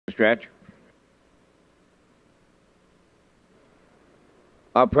stretch.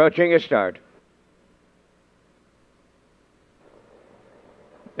 Approaching a start.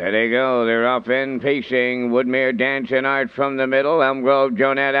 There they go. They're off in pacing. Woodmere Dancing Art from the middle. Elm Grove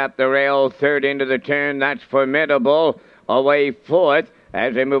Jonette at the rail. Third into the turn. That's Formidable. Away fourth.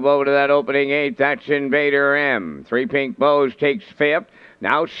 As they move over to that opening eighth, that's Invader M. Three Pink Bows takes fifth.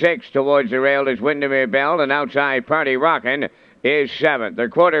 Now sixth towards the rail is Windermere Bell. And outside Party Rockin' is seventh. They're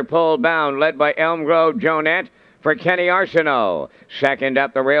quarter pole bound, led by Elm Grove Jonette for Kenny Arsenault. Second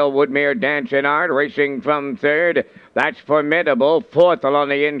up the rail, Woodmere Dancing Art, racing from third. That's Formidable. Fourth along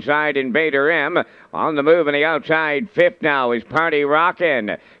the inside, Invader M. On the move on the outside, fifth now is Party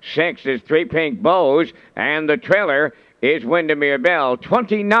Rockin'. Sixth is Three Pink Bows. And the trailer is Windermere Bell.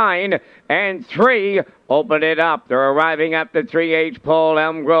 29 and 3 open it up. They're arriving up the 3/8 pole.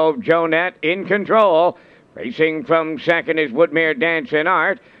 Elm Grove Jonette in control. Racing from second is Woodmere Dancing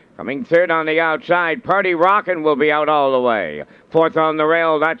Art. Coming third on the outside, Party Rockin' will be out all the way. Fourth on the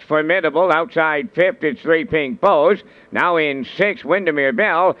rail, that's Formidable. Outside fifth, it's Three Pink Bows. Now in sixth, Windermere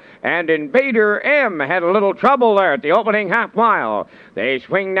Bell. And Invader M had a little trouble there at the opening half mile. They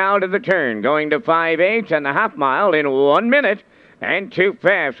swing now to the turn, going to 5/8 and the half mile in 1 minute. And 2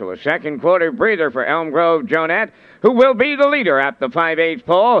 so a second quarter breather for Elm Grove Jonette, who will be the leader at the 5/8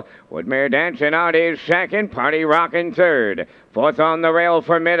 pole. Woodmere Dancing Out is second, Party Rockin' third. Fourth on the rail,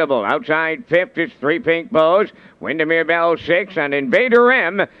 Formidable. Outside fifth is Three Pink Bows. Windermere Bell sixth, and Invader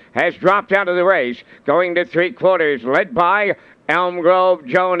M has dropped out of the race, going to 3/4, led by Elm Grove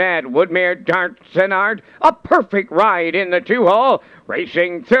Jonette. Woodmere Dancing Art, a perfect ride in the 2-hole.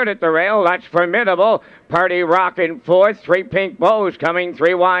 Racing third at the rail, that's Formidable. Party Rockin' fourth. Three Pink Bows coming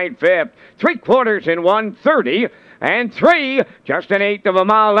 3 wide fifth. 3/4 in 1:30. And 3, just an eighth of a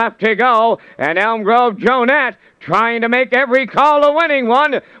mile left to go. And Elm Grove Jonette trying to make every call a winning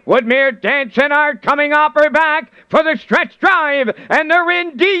one. Woodmere Dancing Art coming off her back for the stretch drive. And they're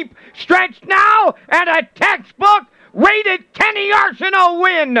in deep. Stretch now, and a textbook rated Kenny Arsenault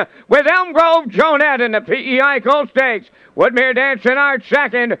win with Elm Grove Jonette in the PEI Colt Stakes. Woodmere Dancing Art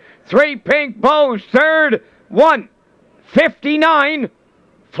second. Three Pink Bows third. 1:59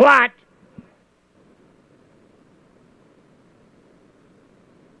 flat.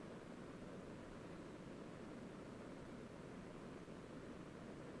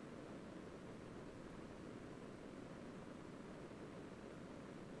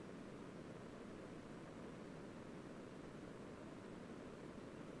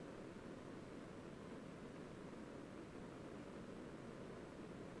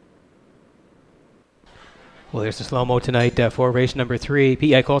 Well, there's the slow-mo tonight for race number 3.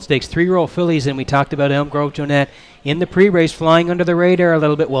 PEI Colt Stakes 3-year-old fillies, and we talked about Elm Grove Jonette in the pre-race, flying under the radar a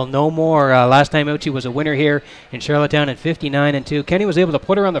little bit. Well, no more. Last time out, she was a winner here in Charlottetown at 59-2. Kenny was able to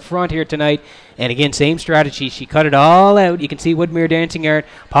put her on the front here tonight, and again, same strategy. She cut it all out. You can see Woodmere Dancing Art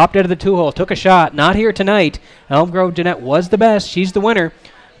popped out of the 2-hole, took a shot. Not here tonight. Elm Grove Jonette was the best. She's the winner.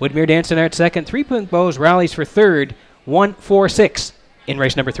 Woodmere Dancing Art second. Three Pink Bows rallies for third. 1-4-6 in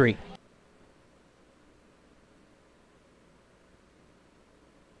race number 3.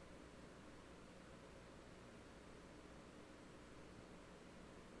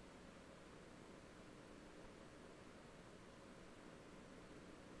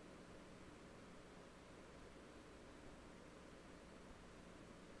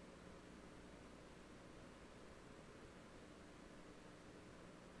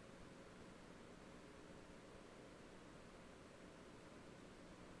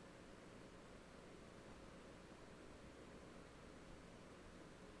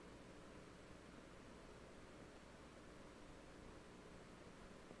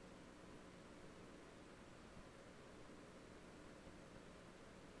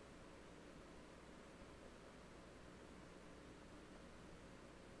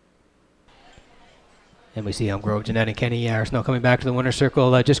 And we see Elm Grove Jonette and Kenny Arsenault coming back to the winner's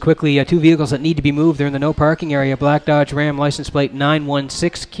circle. Just quickly, 2 vehicles that need to be moved. They're in the no parking area. Black Dodge Ram license plate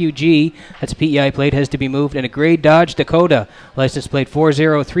 916QG. That's a PEI plate, has to be moved. And a gray Dodge Dakota license plate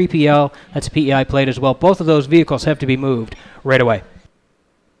 403PL. That's a PEI plate as well. Both of those vehicles have to be moved right away.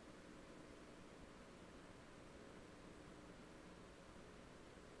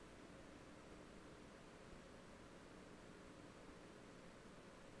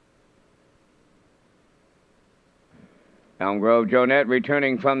 Elm Grove Jonette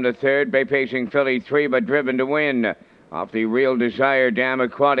returning from the third, bay-pacing filly 3, but driven to win off the Real Desire Dam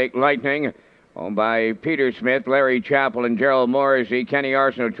Aquatic Lightning, owned by Peter Smith, Larry Chappell, and Gerald Morrissey. Kenny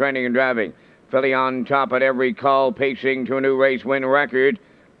Arsenault training and driving. Filly on top at every call, pacing to a new race win record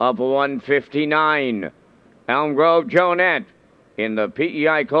of 1:59. Elm Grove Jonette in the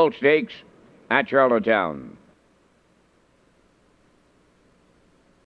PEI Colt Stakes at Charlottetown.